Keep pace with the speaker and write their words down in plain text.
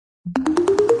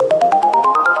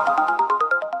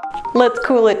Let's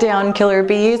cool it down, killer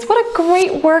bees. What a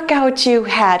great workout you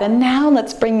had. And now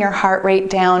let's bring your heart rate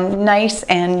down nice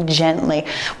and gently.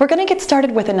 We're going to get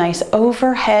started with a nice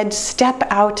overhead step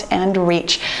out and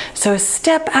reach. So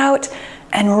step out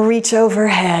and reach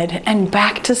overhead and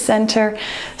back to center.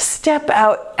 Step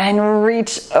out and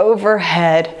reach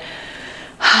overhead.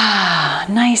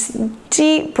 Nice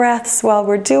deep breaths while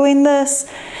we're doing this.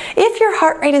 If your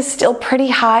heart rate is still pretty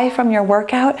high from your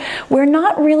workout, we're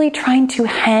not really trying to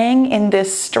hang in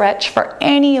this stretch for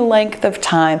any length of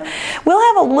time. We'll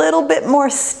have a little bit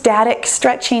more static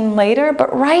stretching later,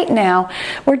 but right now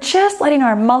we're just letting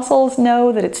our muscles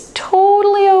know that it's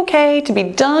totally okay to be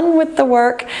done with the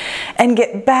work and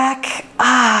get back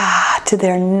to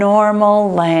their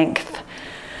normal length.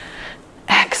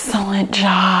 Excellent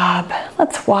job.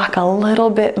 Let's walk a little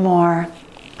bit more.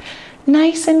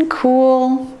 Nice and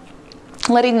cool.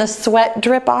 Letting the sweat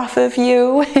drip off of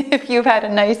you if you've had a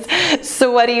nice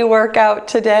sweaty workout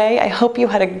today. I hope you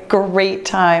had a great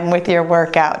time with your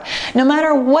workout. No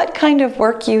matter what kind of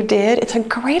work you did, it's a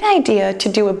great idea to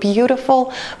do a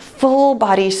beautiful full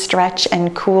body stretch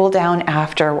and cool down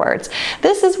afterwards.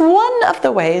 This is one of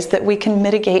the ways that we can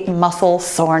mitigate muscle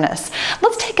soreness.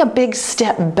 Let's take a big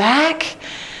step back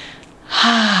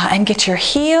and get your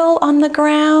heel on the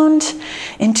ground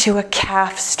into a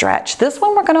calf stretch. This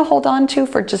one we're going to hold on to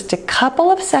for just a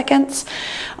couple of seconds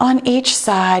on each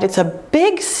side. It's a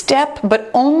big step,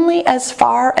 but only as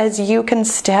far as you can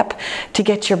step to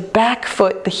get your back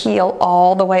foot, the heel,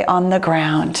 all the way on the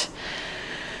ground.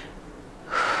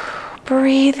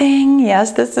 Breathing.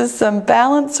 Yes, this is some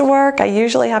balance work. I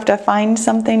usually have to find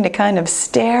something to kind of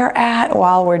stare at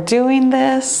while we're doing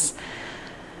this.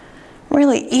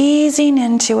 Really easing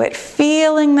into it,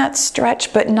 feeling that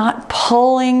stretch, but not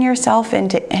pulling yourself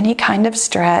into any kind of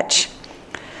stretch.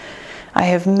 I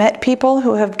have met people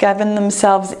who have given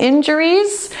themselves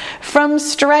injuries from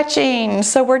stretching,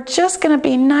 so we're just going to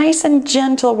be nice and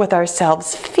gentle with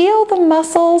ourselves. Feel the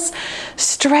muscles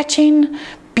stretching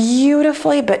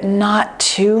beautifully, but not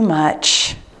too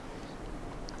much.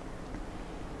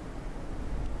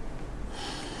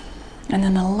 And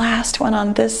then the last one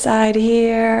on this side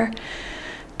here.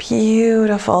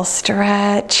 Beautiful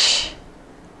stretch.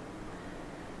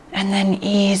 And then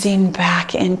easing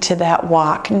back into that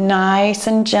walk. Nice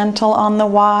and gentle on the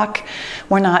walk.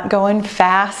 We're not going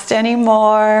fast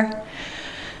anymore.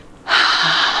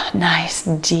 Nice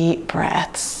deep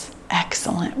breaths.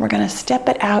 Excellent. We're going to step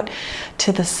it out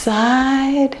to the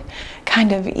side,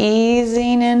 kind of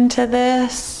easing into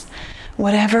this.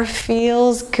 Whatever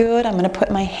feels good. I'm going to put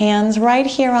my hands right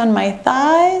here on my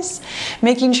thighs,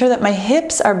 making sure that my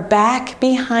hips are back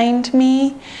behind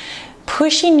me.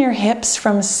 Pushing your hips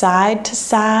from side to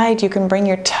side. You can bring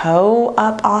your toe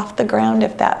up off the ground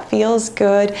if that feels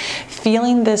good.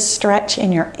 Feeling this stretch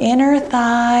in your inner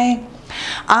thigh.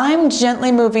 I'm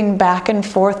gently moving back and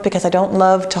forth because I don't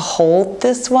love to hold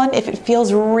this one. If it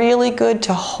feels really good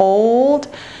to hold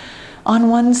on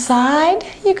one side,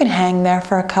 you can hang there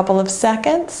for a couple of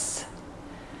seconds.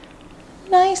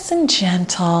 Nice and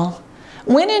gentle.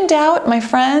 When in doubt, my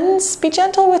friends, be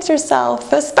gentle with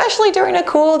yourself, especially during a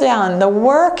cool down. The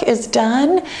work is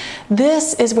done.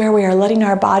 This is where we are letting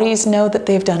our bodies know that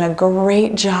they've done a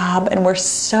great job, and we're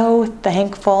so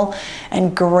thankful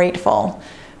and grateful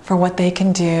for what they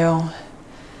can do.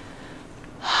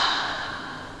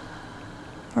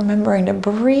 Remembering to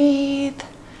breathe.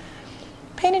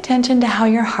 Paying attention to how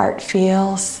your heart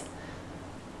feels.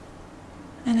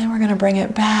 And then we're going to bring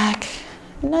it back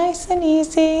nice and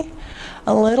easy,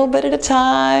 a little bit at a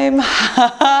time.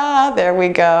 There we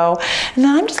go. And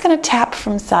then I'm just going to tap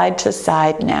from side to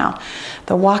side now.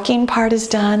 The walking part is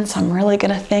done, so I'm really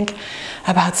going to think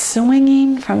about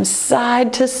swinging from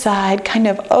side to side, kind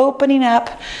of opening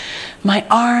up my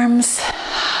arms,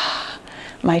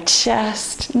 my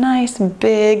chest. Nice,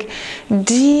 big,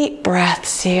 deep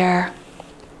breaths here.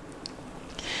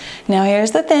 Now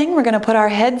here's the thing, we're going to put our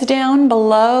heads down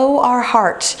below our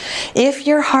heart. If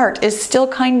your heart is still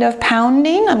kind of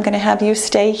pounding, I'm going to have you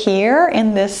stay here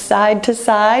in this side to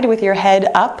side with your head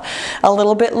up a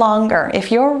little bit longer.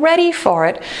 If you're ready for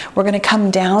it, we're going to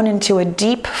come down into a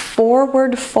deep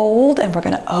forward fold and we're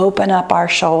going to open up our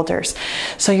shoulders.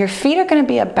 So your feet are going to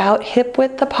be about hip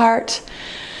width apart.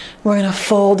 We're going to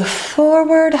fold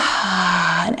forward,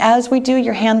 and as we do,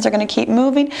 your hands are going to keep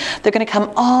moving. They're going to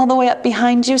come all the way up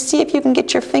behind you. See if you can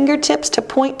get your fingertips to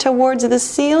point towards the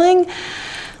ceiling,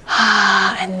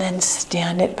 and then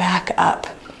stand it back up.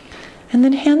 And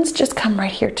then hands just come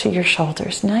right here to your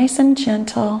shoulders, nice and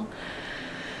gentle.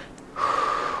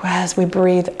 As we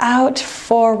breathe out,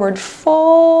 forward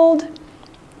fold,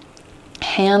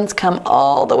 hands come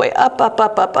all the way up, up,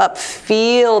 up, up, up.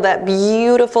 Feel that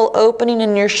beautiful opening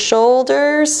in your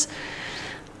shoulders.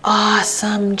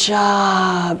 Awesome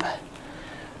job.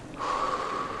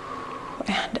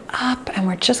 And up, and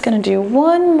we're just going to do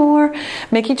one more,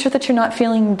 making sure that you're not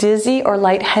feeling dizzy or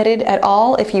lightheaded at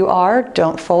all. If you are,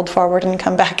 don't fold forward and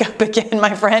come back up again,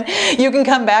 my friend. You can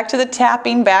come back to the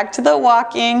tapping, back to the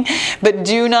walking, but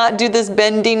do not do this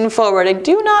bending forward. I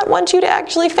do not want you to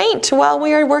actually faint while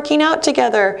we are working out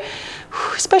together,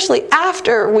 especially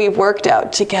after we've worked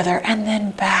out together, and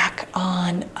then back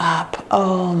on up.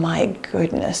 Oh my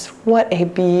goodness, what a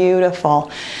beautiful,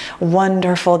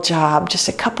 wonderful job. Just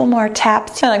a couple more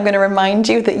taps, and I'm going to remind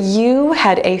you that you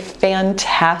had a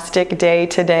fantastic day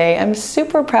today. I'm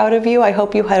super proud of you. I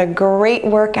hope you had a great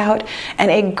workout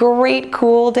and a great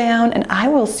cool down, and I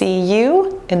will see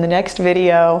you in the next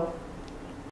video.